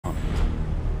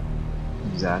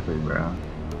Exactly, bro.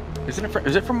 Isn't it?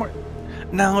 Is it from?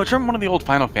 No, it's from one of the old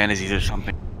Final Fantasies or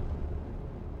something.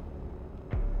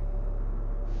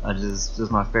 Just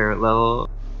my favorite level.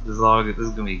 This is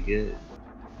gonna be good.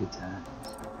 Good time.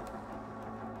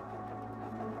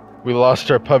 We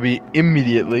lost our puppy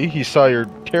immediately. He saw your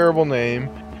terrible name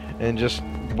and just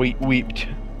weeped.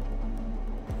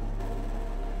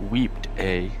 Weeped,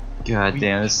 eh? God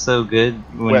damn, it's so good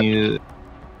when Wept. you.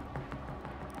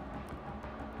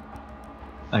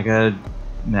 I gotta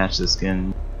match the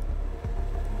skin.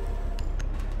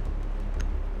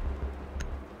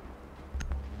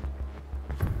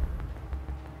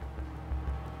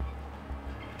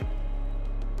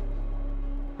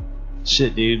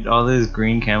 Shit, dude, all those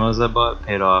green camos I bought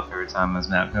paid off every time this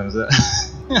map comes up.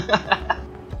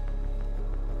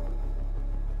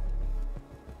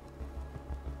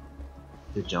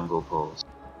 The jungle pulse.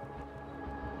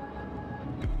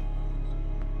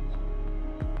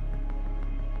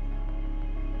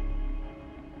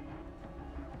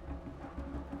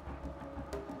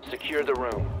 Secure the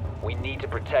room. We need to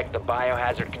protect the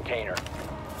biohazard container.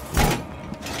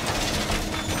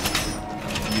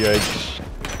 Yikes.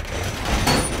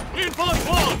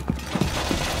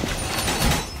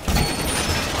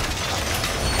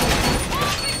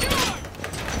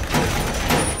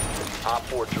 Op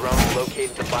 4 drone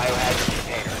located the biohazard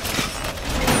container.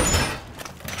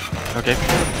 Okay.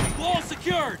 Wall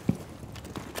secured.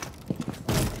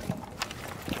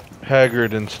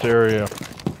 Haggard in stereo.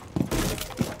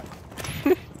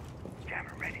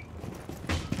 Jammer ready.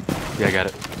 Yeah, I got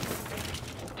it.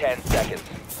 10 seconds.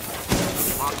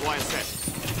 Hard wire set.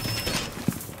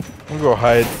 I'm gonna go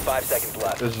hide 5 seconds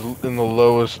left. in the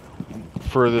lowest,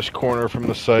 furthest corner from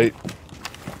the site.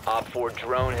 Op 4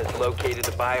 drone has located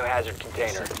the biohazard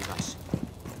container. Device.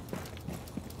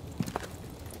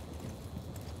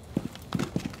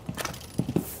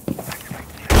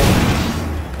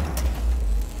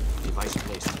 Device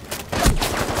placed.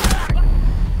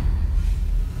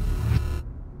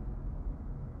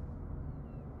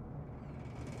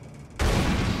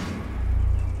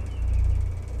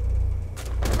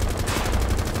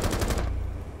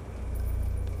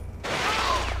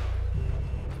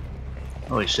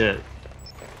 Holy shit.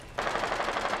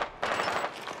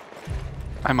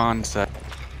 I'm on set.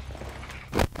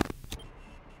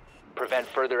 Prevent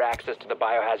further access to the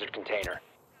biohazard container.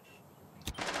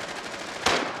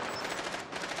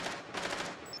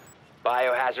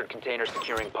 Biohazard container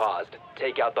securing paused.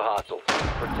 Take out the hostiles.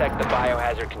 Protect the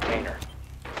biohazard container.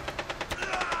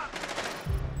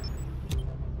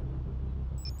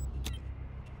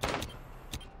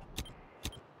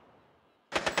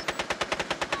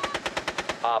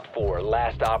 Op 4,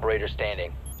 last operator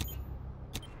standing.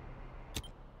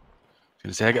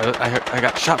 Gonna say I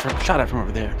got shot at from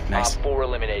over there. Nice. Op 4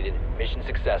 eliminated. Mission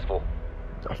successful.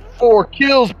 4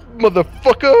 kills,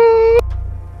 motherfucker!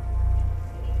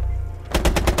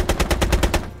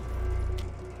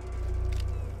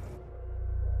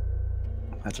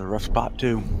 That's a rough spot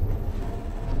too.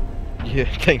 Yeah,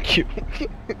 thank you.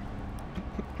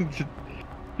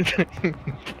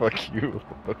 Fuck you,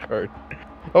 Lucard.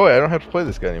 Oh wait, I don't have to play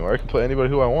this guy anymore. I can play anybody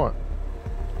who I want.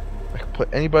 I can play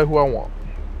anybody who I want.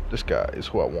 This guy is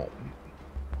who I want.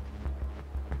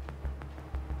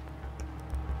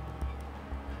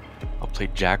 I'll play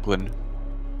Jacqueline.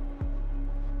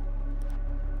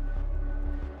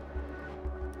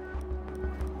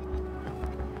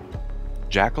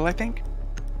 Jackal, I think?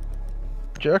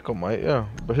 Jackal might, yeah.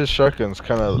 But his shotgun's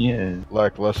kind of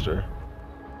lackluster.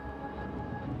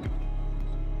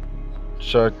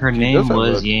 Her name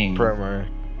was Ying. Primary.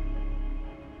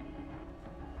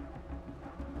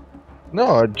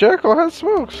 No, Jackal has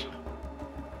smokes.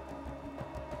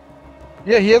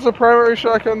 Yeah, he has a primary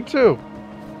shotgun too.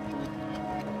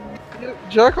 Yeah,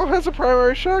 Jackal has a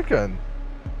primary shotgun.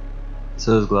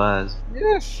 So is Glass.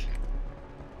 Yes.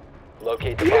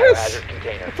 Locate the Yes! biohazard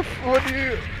container. What do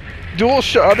you... Dual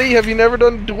shotty? Have you never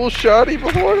done dual shotty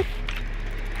before?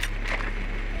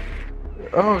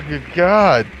 Oh, good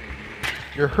God.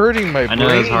 You're hurting my brain. I know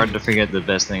it's hard to forget the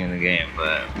best thing in the game,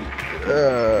 but...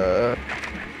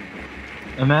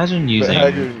 Imagine using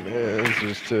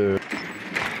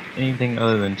anything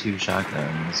other than 2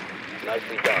 shotguns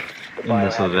Nicely done. The in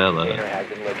this biohazard favela. container has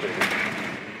been located.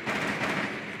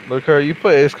 Look, you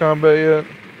play Ace Combat yet?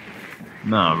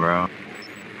 No, bro.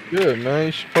 Good, man.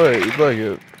 You should play it. You'd like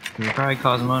it. It probably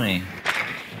costs money.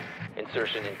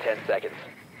 Insertion in 10 seconds.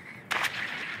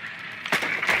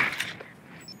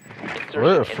 Insertion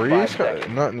What, a in freeze? 5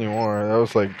 seconds. Not anymore. That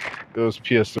was like, it was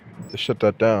PS3. They shut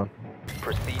that down.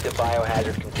 Proceed to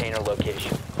biohazard container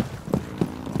location.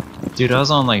 Dude, I was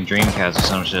on like Dreamcast or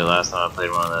some shit last time I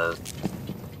played one of those.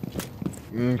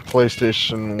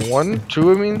 PlayStation 1,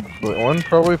 2, I mean? Wait, 1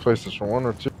 probably? PlayStation 1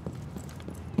 or 2.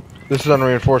 This is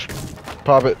unreinforced.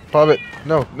 Pop it. Pop it.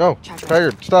 No, no.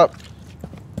 Tiger, stop.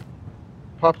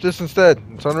 Pop this instead.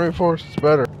 It's unreinforced. It's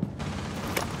better.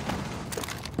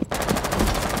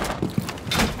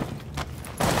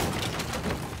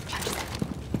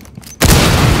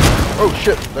 Oh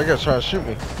shit, that guy's trying to shoot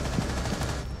me.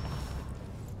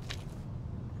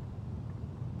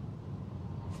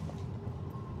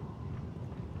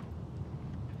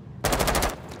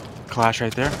 Clash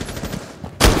right there.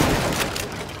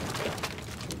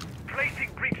 Placing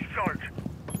breach charge.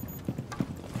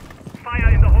 Fire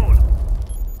in the hole.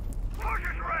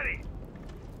 Forces ready.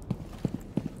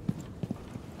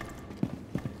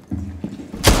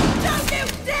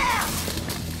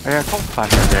 I got a cold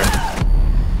clash right there.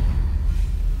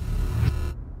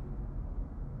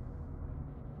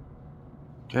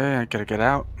 Okay, I gotta get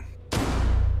out.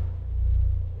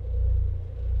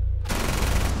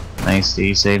 Nice,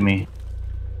 D, save me.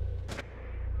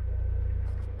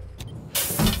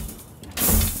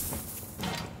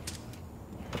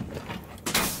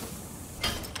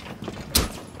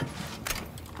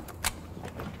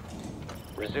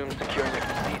 Resume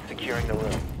securing the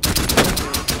room.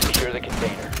 Secure the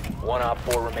container. 1 op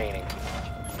 4 remaining.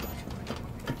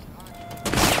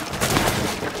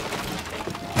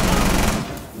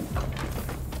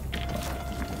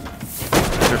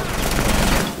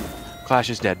 Clash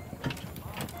is dead.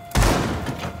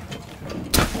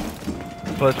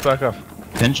 Let's back off.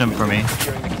 Pinch him for me.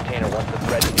 Securing the container once the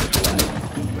threat is neutralized.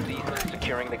 Cease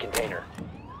securing the container.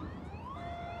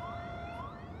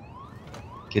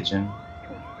 Kitchen.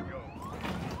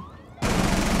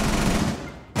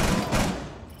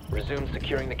 Resume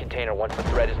securing the container once the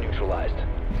threat is neutralized.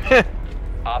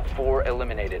 Op 4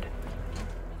 eliminated.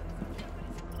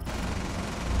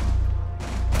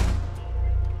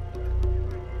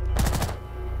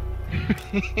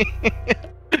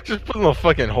 Just put little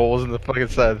fucking holes in the fucking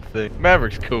side of the thing.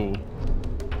 Maverick's cool.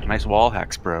 Nice wall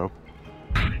hacks, bro.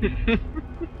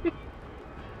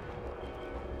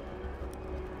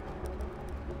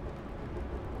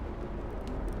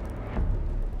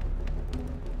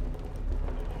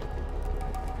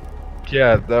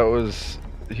 Yeah, that was...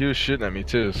 He was shooting at me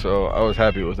too, so I was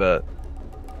happy with that.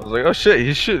 I was like, oh shit,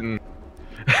 he's shooting.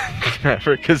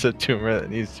 Maverick is a tumor that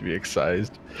needs to be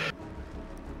excised.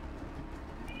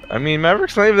 I mean,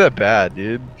 Maverick's not even that bad,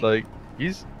 dude. Like,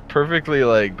 he's perfectly,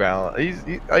 like, balanced.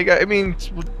 I mean,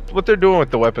 what they're doing with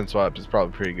the weapon swap is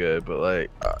probably pretty good, but, like,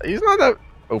 he's not that...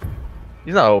 Oh,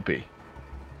 he's not OP.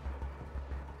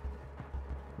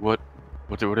 What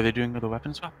are they doing with the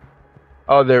weapon swap?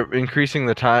 Oh, they're increasing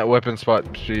the weapon swap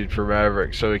speed for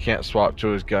Maverick, so he can't swap to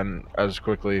his gun as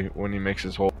quickly when he makes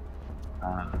his hole.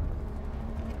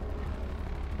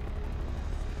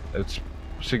 It's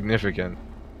significant.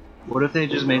 What if they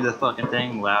just made the fucking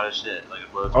thing loud as shit? Like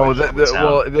it blows. Oh,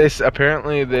 well,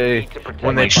 apparently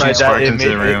when they Like tried shoots that, sparks it into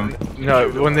made the room. no.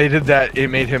 When they did that, it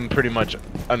made him pretty much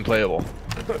unplayable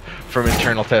from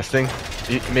internal testing.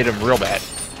 It made him real bad,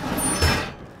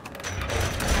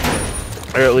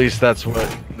 or at least that's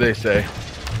what they say.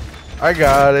 I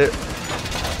got it.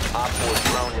 Op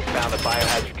 4 drone has found a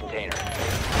biohazard container.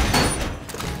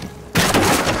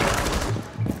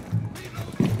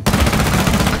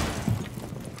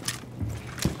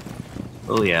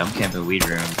 Oh yeah, I'm camping weed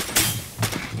room.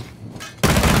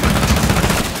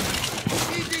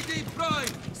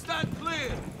 Stand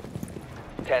clear.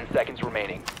 10 seconds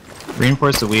remaining.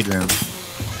 Reinforce the weed room.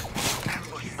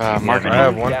 Mark, I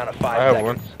have one. Down to 5 I have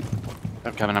seconds.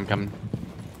 one. I'm coming.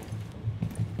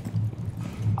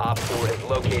 Op 4 has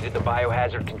located the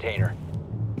biohazard container.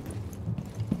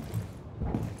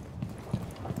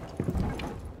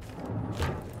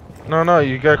 No,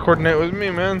 you gotta coordinate with me,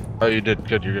 man. Oh, you did.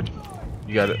 Good, you're good.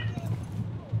 You got it.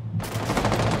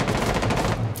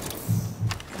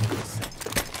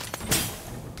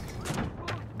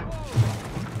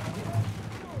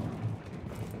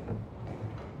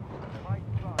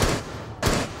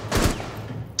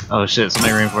 Oh shit,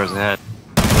 somebody reinforce the head.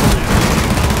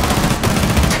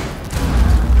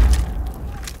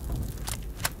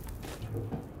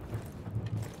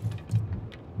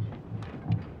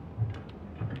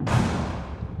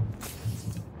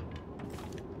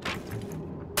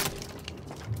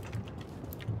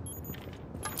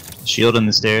 Shield on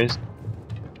the stairs.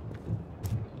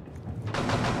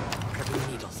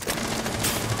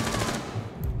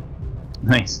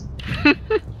 Nice.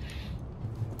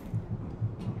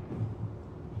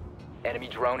 Enemy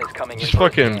drone is coming in. Just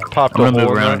fucking popped I'm a gonna hole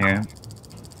move in around there. here.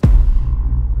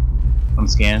 I'm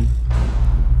scanned.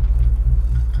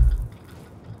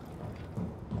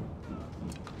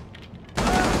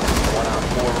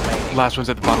 Last one's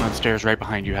at the bottom of the stairs, right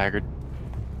behind you, Haggard.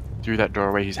 Through that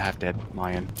doorway, he's half dead,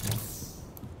 lying.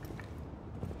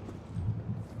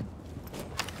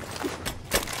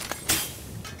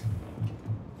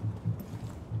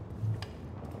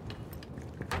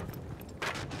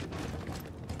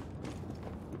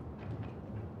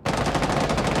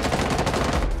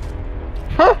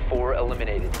 Huh? 4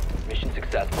 eliminated. Mission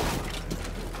successful.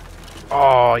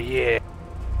 Oh yeah.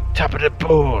 Top of the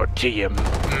board to you,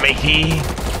 matey.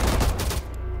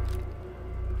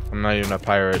 I'm not even a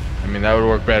pirate. I mean, that would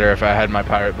work better if I had my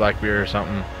pirate Blackbeard or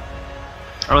something.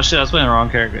 Oh shit, I was playing the wrong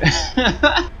character.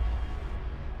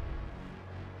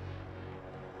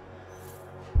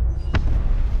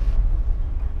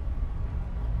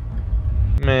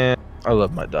 Man, I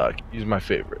love my dog. He's my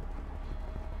favorite.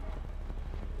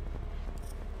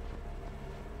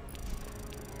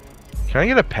 Can I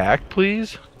get a pack,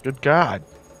 please? Good God.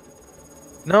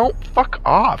 No, fuck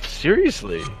off.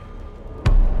 Seriously.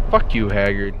 Fuck you,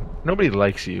 Haggard. Nobody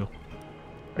likes you.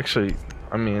 Actually,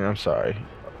 I mean, I'm sorry.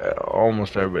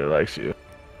 Almost everybody likes you.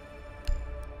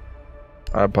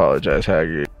 I apologize,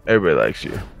 Haggard. Everybody likes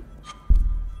you.